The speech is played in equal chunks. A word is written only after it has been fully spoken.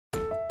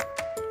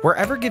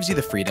Wearever gives you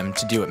the freedom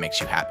to do what makes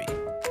you happy.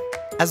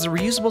 As a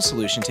reusable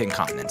solution to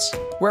incontinence,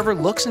 Wearever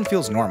looks and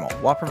feels normal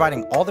while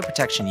providing all the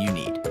protection you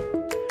need.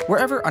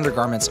 Wearever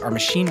undergarments are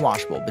machine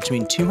washable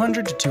between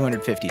 200 to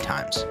 250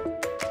 times.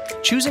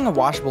 Choosing a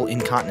washable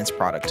incontinence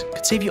product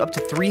could save you up to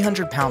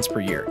 300 pounds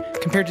per year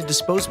compared to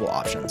disposable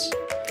options.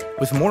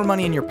 With more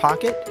money in your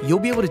pocket, you'll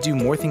be able to do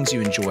more things you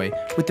enjoy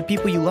with the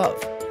people you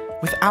love,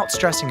 without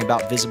stressing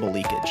about visible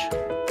leakage.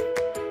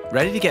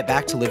 Ready to get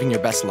back to living your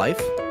best life?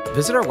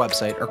 Visit our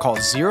website or call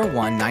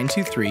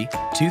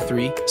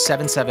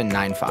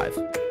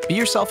 01923-237795. Be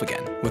yourself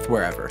again with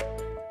Wearever.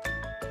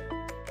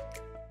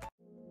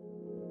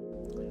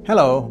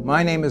 Hello,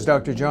 my name is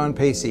Dr. John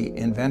Pacey,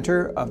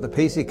 inventor of the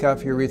Pacey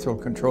Cuff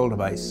Urethral Control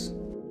Device.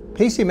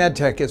 Pacey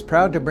MedTech is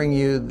proud to bring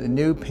you the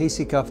new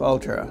Pacey Cuff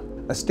Ultra,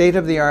 a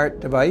state-of-the-art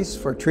device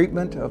for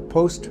treatment of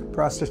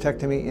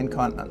post-prostatectomy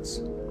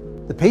incontinence.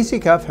 The Pacey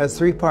Cuff has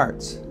three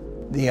parts: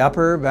 the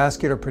upper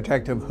vascular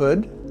protective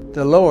hood,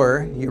 the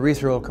lower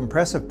urethral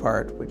compressive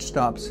part, which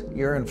stops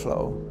urine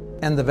flow,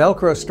 and the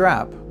Velcro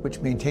strap, which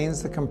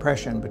maintains the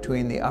compression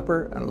between the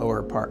upper and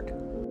lower part.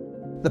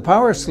 The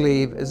power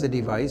sleeve is a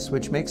device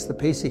which makes the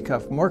Pacey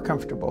Cuff more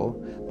comfortable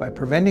by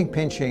preventing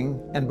pinching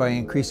and by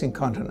increasing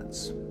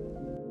continence.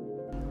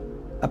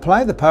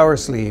 Apply the power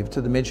sleeve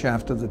to the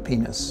midshaft of the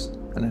penis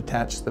and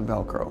attach the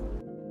Velcro.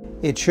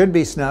 It should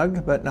be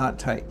snug but not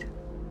tight.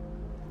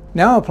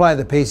 Now apply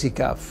the Pacey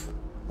Cuff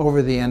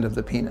over the end of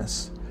the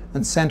penis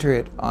and center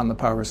it on the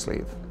power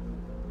sleeve.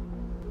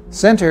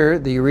 Center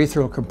the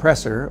urethral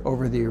compressor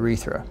over the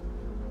urethra.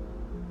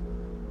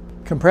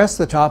 Compress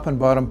the top and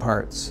bottom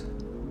parts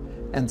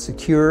and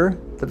secure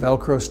the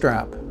Velcro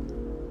strap,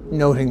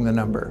 noting the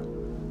number.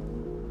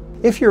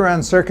 If you're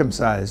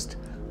uncircumcised,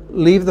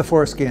 leave the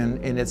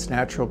foreskin in its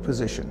natural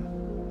position.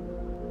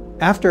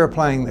 After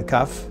applying the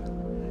cuff,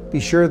 be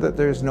sure that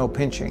there's no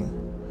pinching.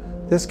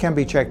 This can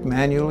be checked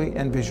manually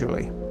and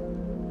visually.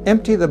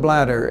 Empty the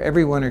bladder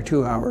every 1 or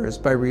 2 hours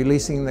by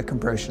releasing the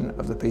compression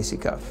of the Pacey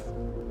Cuff.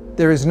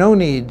 There is no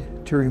need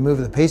to remove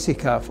the Pacey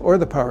Cuff or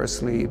the power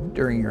sleeve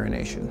during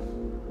urination.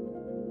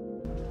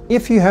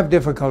 If you have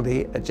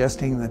difficulty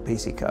adjusting the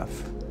Pacey Cuff,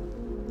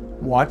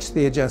 watch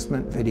the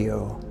adjustment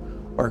video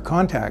or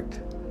contact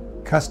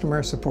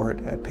customer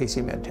support at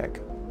Pacey MedTech.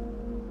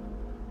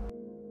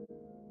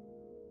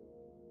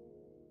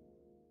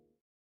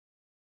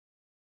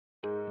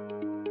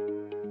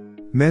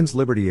 Men's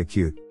Liberty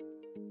Acute.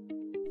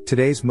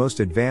 Today's most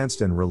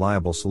advanced and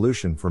reliable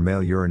solution for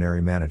male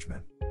urinary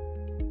management.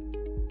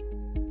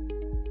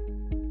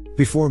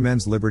 Before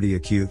Men's Liberty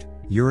Acute,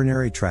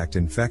 urinary tract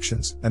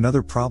infections and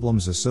other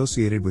problems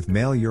associated with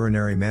male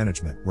urinary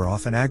management were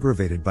often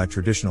aggravated by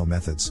traditional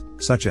methods,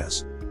 such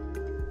as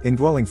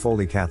indwelling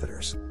Foley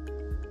catheters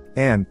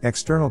and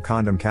external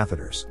condom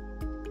catheters.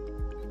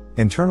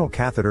 Internal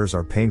catheters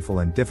are painful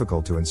and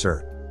difficult to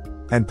insert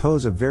and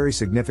pose a very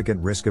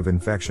significant risk of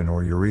infection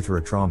or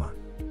urethra trauma.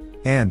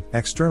 And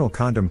external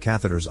condom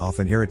catheters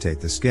often irritate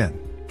the skin,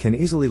 can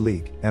easily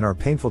leak, and are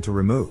painful to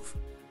remove.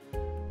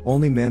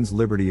 Only Men's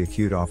Liberty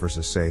Acute offers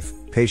a safe,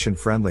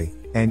 patient-friendly,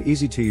 and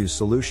easy-to-use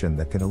solution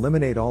that can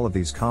eliminate all of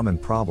these common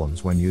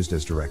problems when used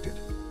as directed.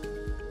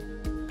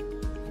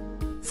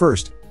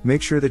 First,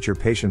 make sure that your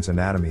patient's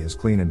anatomy is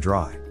clean and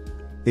dry.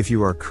 If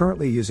you are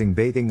currently using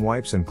bathing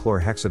wipes and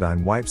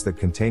chlorhexidine wipes that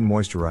contain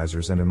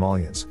moisturizers and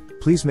emollients,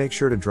 please make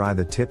sure to dry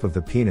the tip of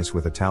the penis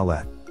with a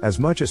towelette as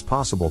much as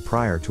possible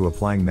prior to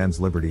applying Men's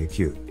Liberty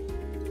Acute.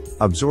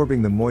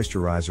 Absorbing the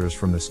moisturizers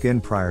from the skin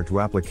prior to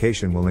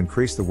application will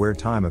increase the wear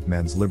time of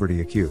Men's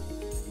Liberty Acute.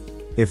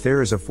 If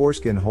there is a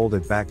foreskin, hold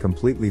it back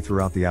completely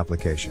throughout the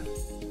application.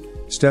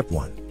 Step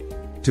 1.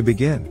 To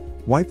begin,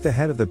 wipe the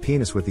head of the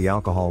penis with the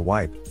alcohol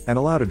wipe, and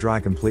allow to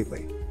dry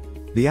completely.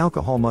 The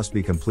alcohol must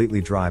be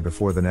completely dry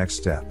before the next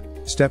step.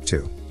 Step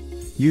 2.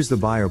 Use the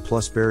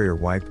BioPlus barrier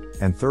wipe,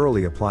 and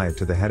thoroughly apply it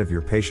to the head of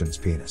your patient's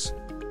penis.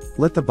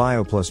 Let the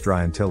BioPlus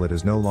dry until it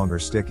is no longer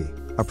sticky,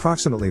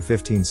 approximately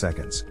 15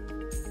 seconds.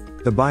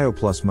 The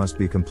BioPlus must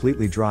be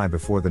completely dry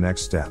before the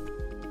next step.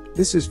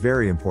 This is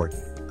very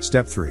important.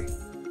 Step 3.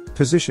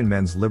 Position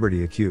Men's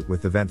Liberty Acute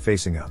with the vent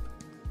facing up.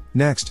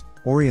 Next,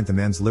 orient the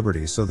Men's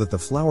Liberty so that the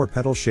flower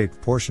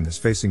petal-shaped portion is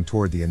facing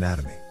toward the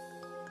anatomy.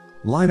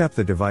 Line up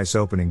the device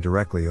opening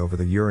directly over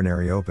the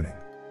urinary opening.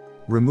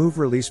 Remove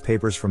release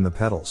papers from the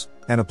petals,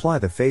 and apply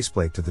the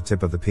faceplate to the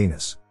tip of the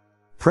penis.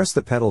 Press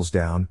the petals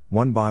down,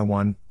 one by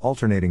one,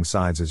 alternating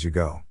sides as you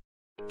go,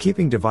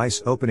 keeping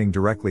device opening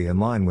directly in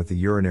line with the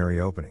urinary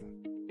opening.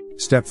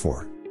 Step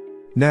 4.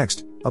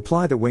 Next,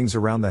 apply the wings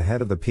around the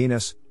head of the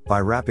penis,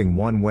 by wrapping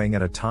one wing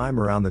at a time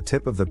around the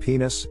tip of the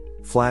penis,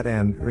 flat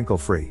and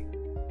wrinkle-free.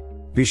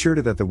 Be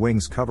sure that the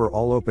wings cover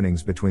all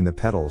openings between the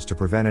petals to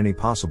prevent any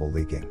possible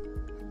leaking.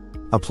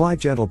 Apply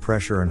gentle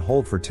pressure and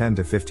hold for 10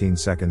 to 15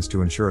 seconds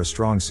to ensure a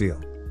strong seal.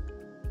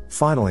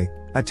 Finally,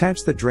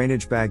 attach the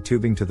drainage bag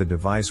tubing to the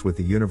device with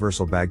the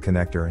universal bag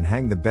connector and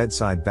hang the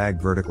bedside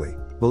bag vertically,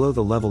 below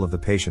the level of the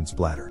patient's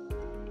bladder.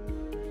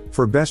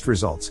 For best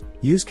results,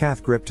 use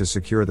cath grip to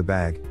secure the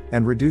bag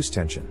and reduce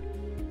tension.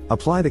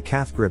 Apply the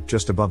cath grip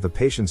just above the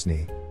patient's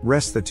knee,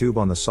 Rest the tube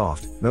on the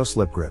soft,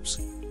 no-slip grips.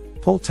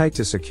 Pull tight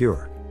to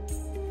secure.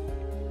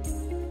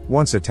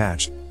 Once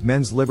attached,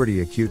 Men's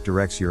Liberty Acute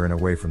directs urine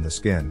away from the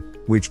skin,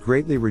 which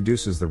greatly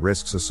reduces the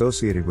risks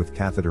associated with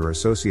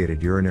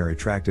catheter-associated urinary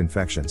tract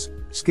infections,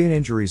 skin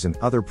injuries and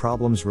other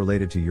problems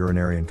related to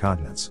urinary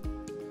incontinence.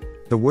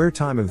 The wear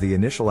time of the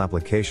initial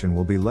application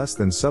will be less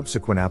than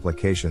subsequent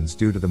applications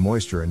due to the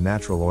moisture and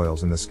natural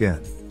oils in the skin.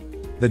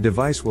 The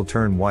device will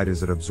turn white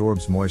as it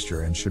absorbs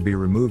moisture and should be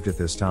removed at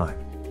this time.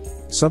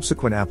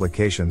 Subsequent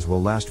applications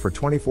will last for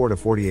 24 to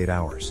 48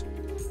 hours.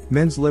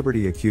 Men's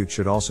Liberty Acute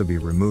should also be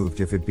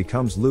removed if it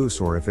becomes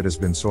loose or if it has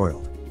been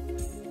soiled.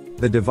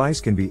 The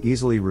device can be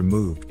easily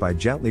removed by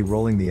gently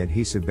rolling the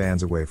adhesive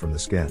bands away from the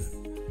skin.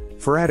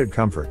 For added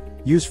comfort,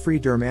 use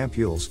Freederm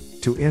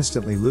ampules to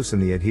instantly loosen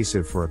the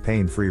adhesive for a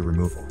pain-free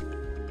removal.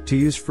 To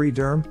use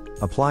Freederm,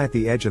 apply at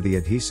the edge of the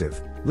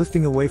adhesive,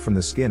 lifting away from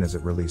the skin as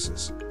it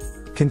releases.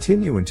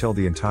 Continue until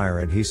the entire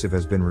adhesive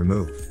has been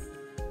removed.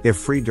 If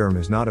Freederm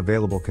is not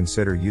available,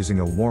 consider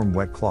using a warm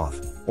wet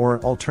cloth or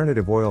an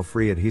alternative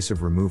oil-free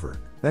adhesive remover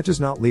that does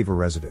not leave a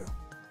residue.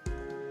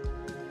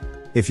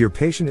 If your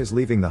patient is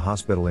leaving the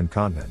hospital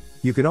incontinent,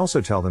 you can also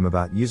tell them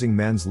about using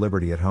Men's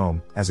Liberty at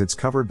home, as it's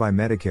covered by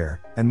Medicare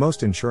and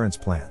most insurance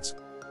plans.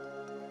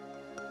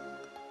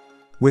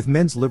 With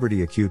Men's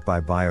Liberty Acute by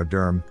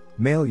Bioderm,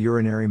 male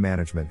urinary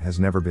management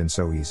has never been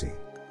so easy.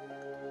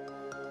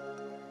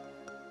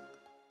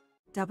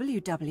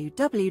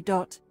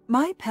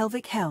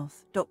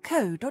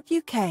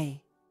 www.mypelvichealth.co.uk.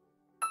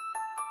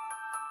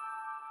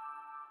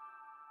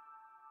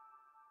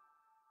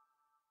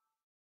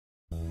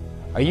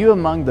 Are you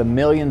among the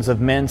millions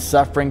of men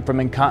suffering from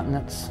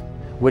incontinence,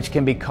 which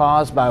can be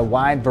caused by a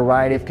wide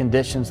variety of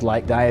conditions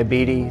like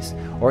diabetes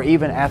or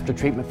even after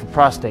treatment for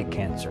prostate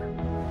cancer?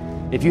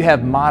 If you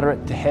have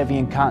moderate to heavy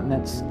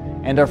incontinence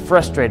and are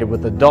frustrated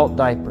with adult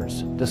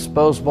diapers,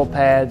 disposable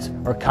pads,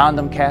 or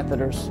condom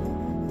catheters,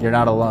 you're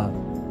not alone.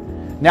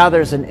 Now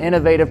there's an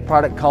innovative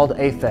product called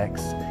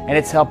Afex, and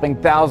it's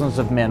helping thousands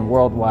of men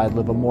worldwide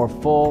live a more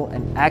full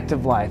and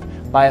active life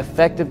by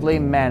effectively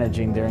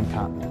managing their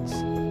incontinence.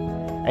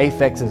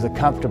 Afex is a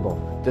comfortable,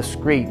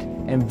 discreet,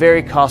 and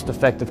very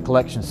cost-effective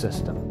collection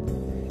system.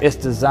 It's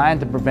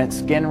designed to prevent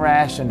skin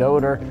rash and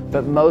odor,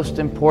 but most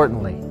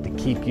importantly, to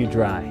keep you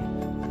dry.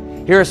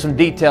 Here are some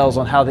details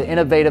on how the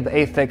innovative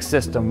Afex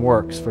system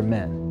works for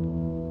men.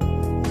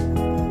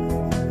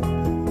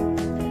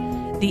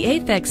 The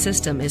Afex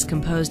system is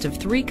composed of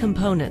 3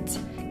 components,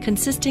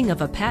 consisting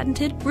of a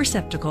patented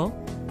receptacle,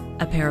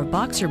 a pair of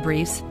boxer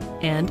briefs,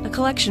 and a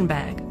collection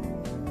bag.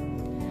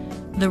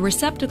 The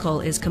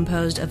receptacle is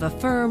composed of a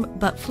firm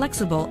but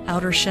flexible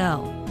outer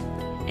shell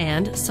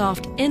and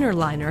soft inner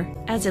liner,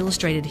 as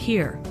illustrated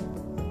here.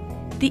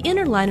 The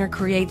inner liner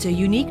creates a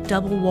unique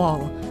double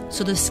wall,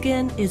 so the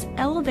skin is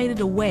elevated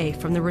away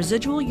from the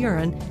residual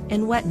urine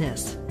and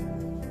wetness.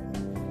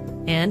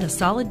 And a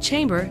solid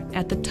chamber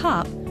at the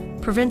top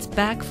prevents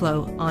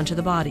backflow onto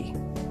the body.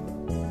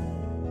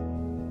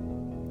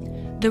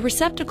 The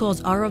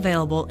receptacles are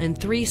available in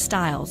 3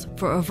 styles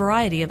for a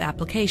variety of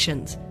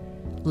applications: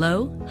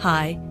 low,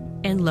 high,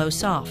 and low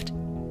soft.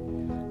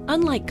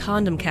 Unlike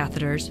condom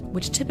catheters,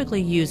 which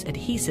typically use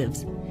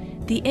adhesives,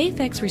 the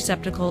Afex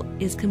receptacle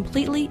is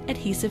completely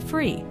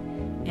adhesive-free,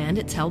 and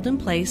it's held in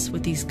place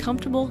with these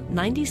comfortable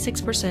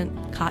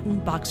 96% cotton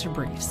boxer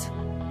briefs.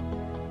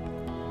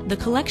 The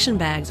collection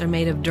bags are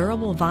made of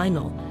durable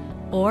vinyl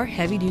or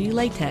heavy-duty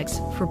latex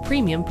for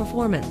premium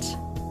performance.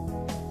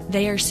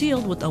 They are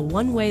sealed with a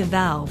one-way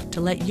valve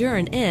to let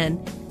urine in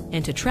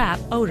and to trap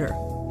odor,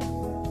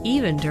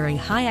 even during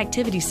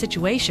high-activity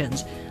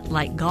situations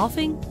like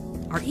golfing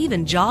or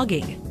even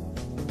jogging.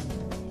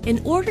 In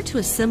order to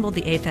assemble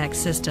the Afex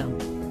system,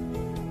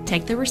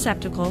 take the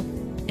receptacle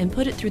and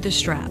put it through the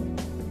strap,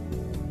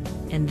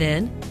 and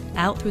then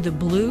out through the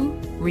blue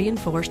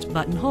reinforced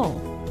buttonhole.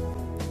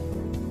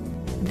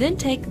 Then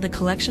take the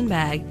collection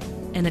bag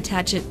and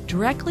attach it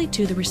directly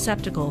to the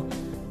receptacle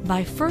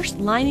by first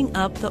lining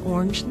up the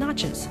orange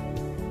notches.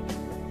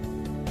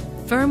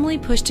 Firmly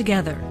push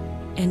together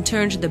and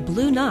turn to the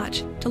blue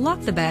notch to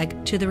lock the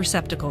bag to the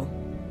receptacle.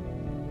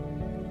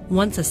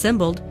 Once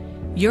assembled,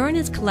 urine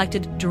is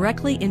collected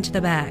directly into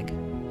the bag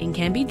and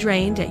can be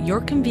drained at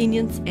your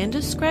convenience and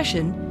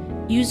discretion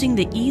using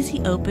the easy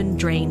open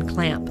drain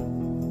clamp.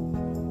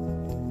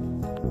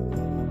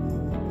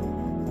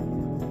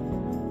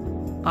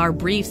 Our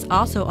briefs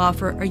also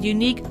offer a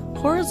unique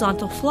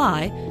horizontal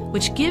fly,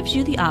 which gives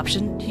you the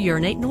option to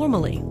urinate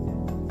normally.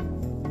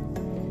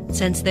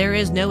 Since there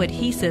is no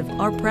adhesive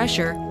or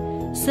pressure,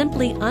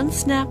 simply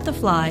unsnap the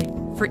fly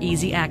for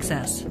easy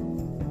access.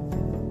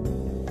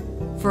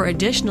 For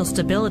additional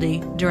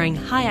stability during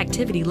high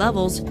activity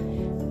levels,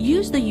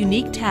 use the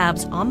unique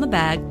tabs on the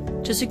bag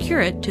to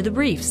secure it to the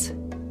briefs.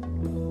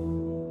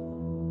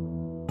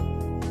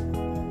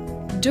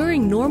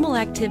 During normal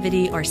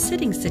activity or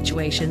sitting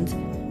situations,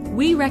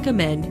 we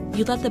recommend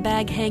you let the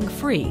bag hang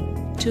free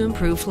to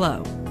improve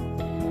flow.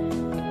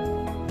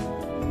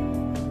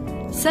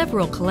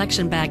 Several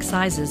collection bag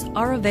sizes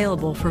are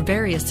available for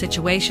various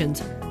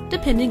situations,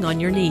 depending on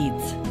your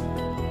needs.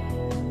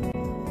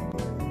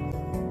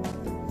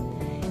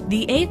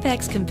 The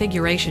Afex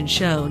configuration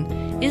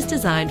shown is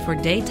designed for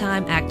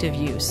daytime active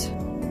use.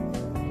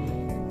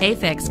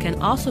 Afex can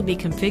also be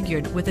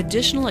configured with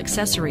additional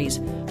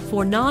accessories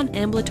for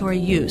non-ambulatory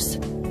use,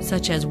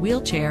 such as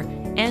wheelchair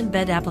and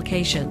bed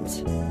applications.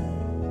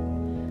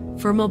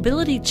 For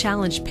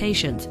mobility-challenged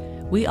patients,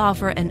 we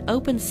offer an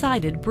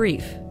open-sided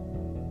brief.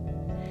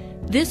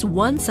 This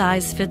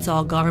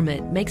one-size-fits-all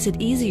garment makes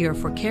it easier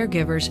for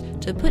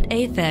caregivers to put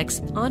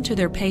Afex onto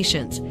their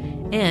patients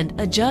and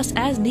adjust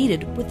as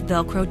needed with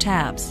Velcro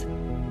tabs.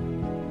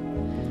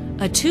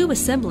 A tube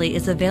assembly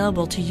is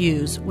available to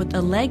use with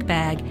a leg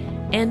bag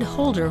and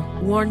holder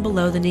worn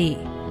below the knee.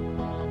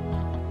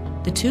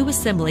 The tube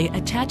assembly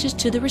attaches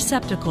to the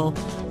receptacle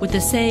with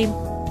the same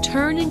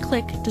turn and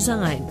click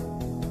design.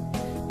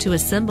 To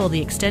assemble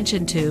the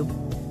extension tube,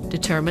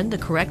 determine the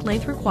correct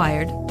length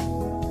required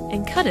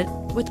and cut it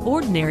with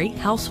ordinary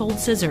household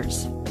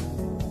scissors.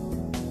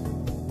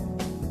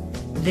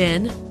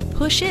 Then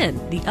push in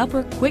the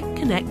upper quick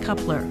connect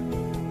coupler.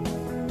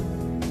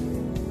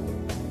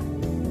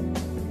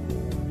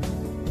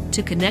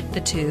 To connect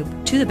the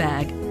tube to the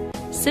bag,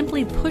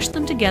 simply push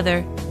them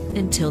together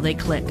until they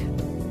click.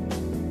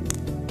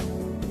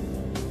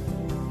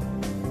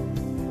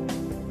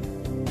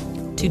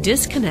 To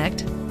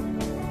disconnect,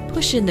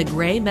 push in the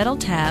gray metal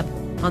tab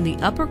on the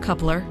upper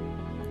coupler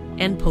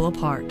and pull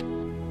apart.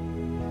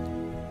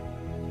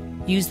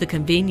 Use the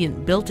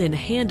convenient built-in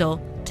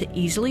handle to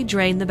easily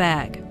drain the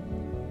bag.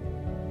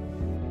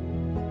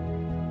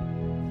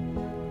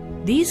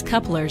 These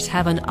couplers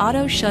have an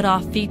auto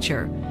shut-off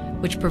feature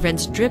which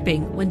prevents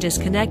dripping when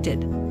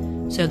disconnected,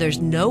 so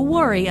there's no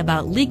worry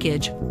about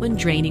leakage when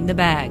draining the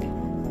bag.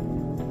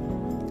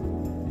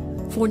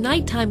 For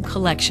nighttime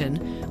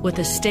collection with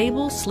a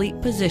stable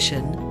sleep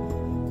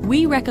position,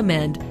 we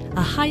recommend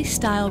a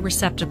high-style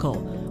receptacle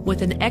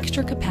with an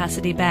extra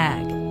capacity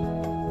bag,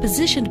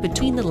 positioned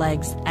between the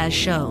legs as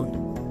shown.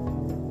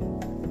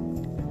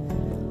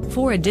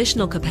 For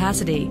additional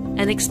capacity,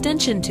 an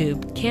extension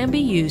tube can be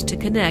used to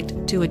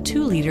connect to a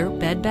 2-liter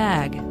bed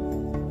bag.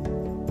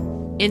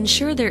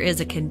 Ensure there is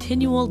a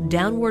continual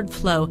downward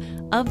flow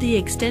of the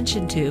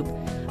extension tube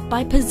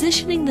by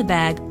positioning the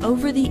bag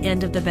over the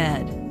end of the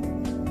bed.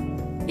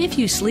 If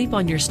you sleep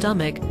on your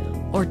stomach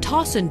or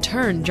toss and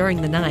turn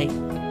during the night,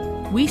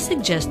 we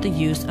suggest the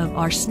use of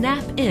our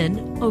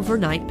snap-in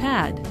overnight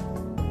pad.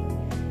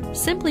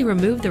 Simply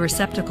remove the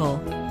receptacle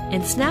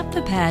and snap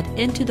the pad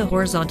into the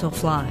horizontal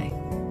fly.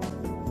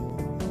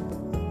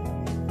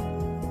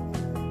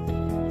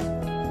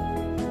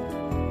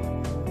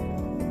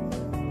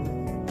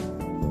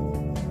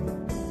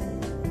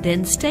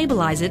 Then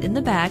stabilize it in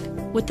the back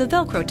with the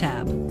Velcro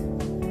tab.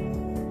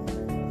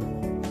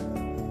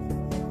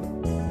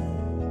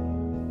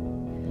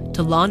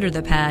 To launder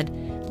the pad,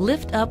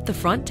 lift up the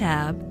front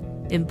tab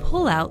and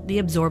pull out the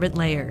absorbent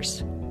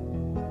layers.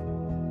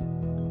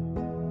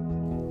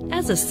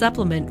 As a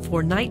supplement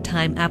for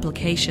nighttime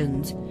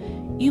applications,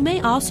 you may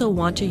also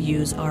want to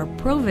use our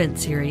ProVent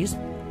series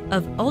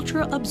of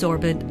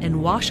ultra-absorbent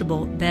and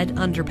washable bed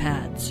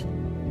underpads.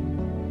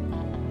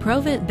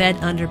 ProVent bed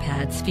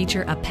underpads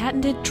feature a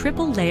patented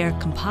triple-layer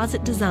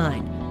composite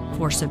design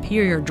for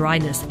superior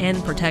dryness and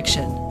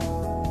protection.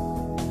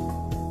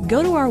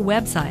 Go to our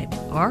website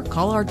or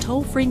call our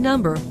toll-free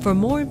number for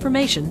more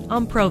information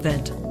on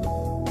ProVent.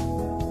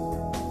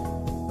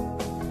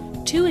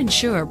 To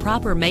ensure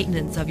proper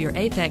maintenance of your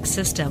Afex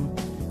system,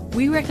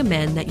 we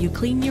recommend that you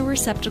clean your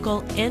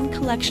receptacle and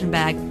collection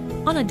bag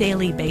on a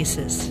daily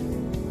basis.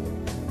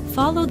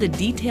 Follow the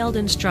detailed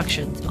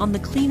instructions on the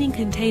cleaning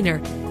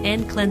container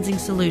and cleansing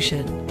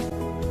solution.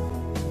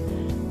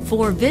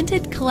 For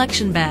vented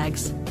collection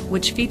bags,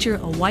 which feature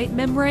a white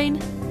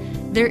membrane,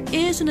 there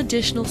is an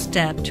additional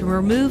step to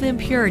remove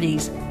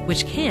impurities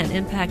which can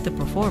impact the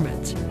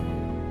performance.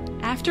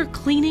 After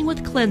cleaning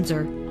with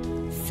cleanser,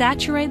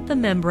 saturate the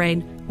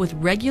membrane with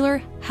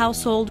regular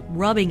household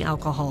rubbing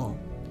alcohol.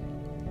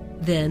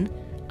 Then,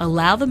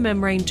 allow the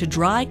membrane to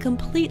dry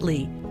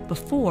completely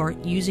before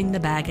using the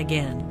bag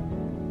again.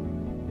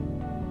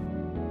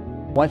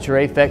 Once your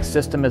Afex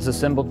system is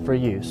assembled for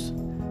use,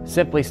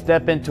 simply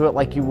step into it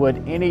like you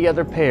would any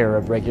other pair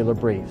of regular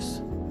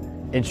briefs.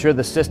 Ensure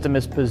the system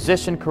is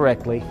positioned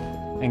correctly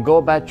and go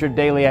about your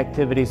daily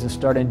activities and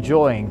start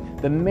enjoying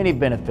the many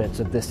benefits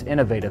of this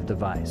innovative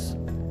device.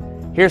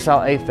 Here's how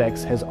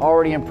Afex has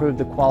already improved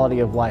the quality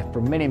of life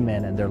for many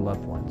men and their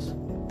loved ones.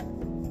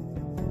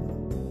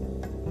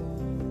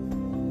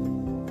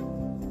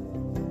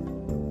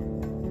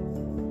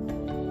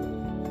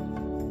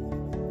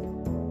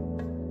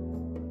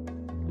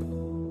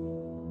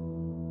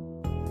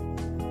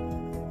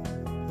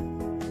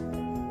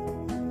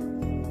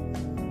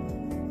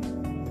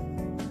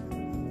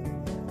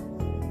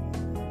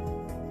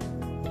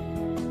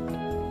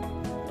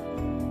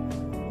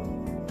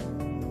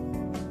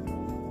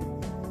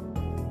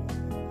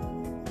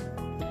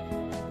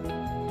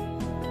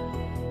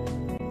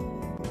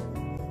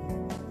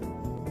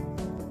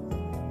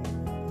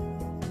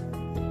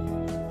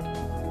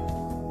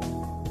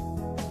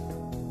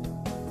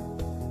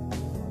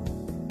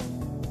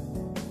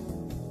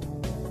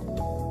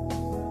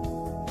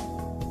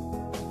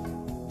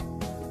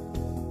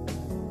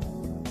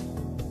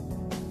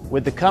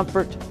 With the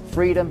comfort,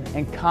 freedom,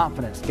 and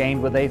confidence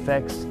gained with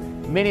Afex,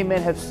 many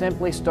men have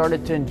simply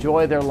started to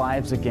enjoy their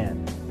lives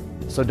again.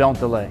 So don't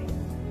delay.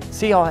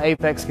 See how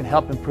Afex can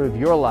help improve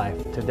your life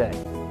today.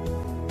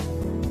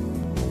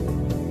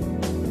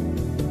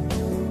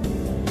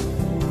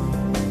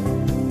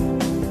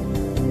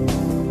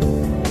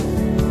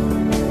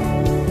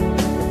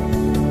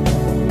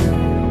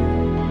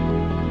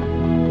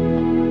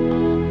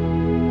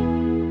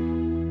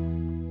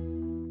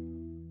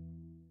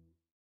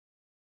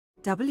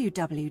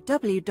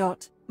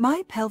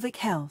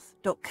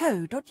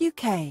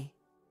 www.mypelvichealth.co.uk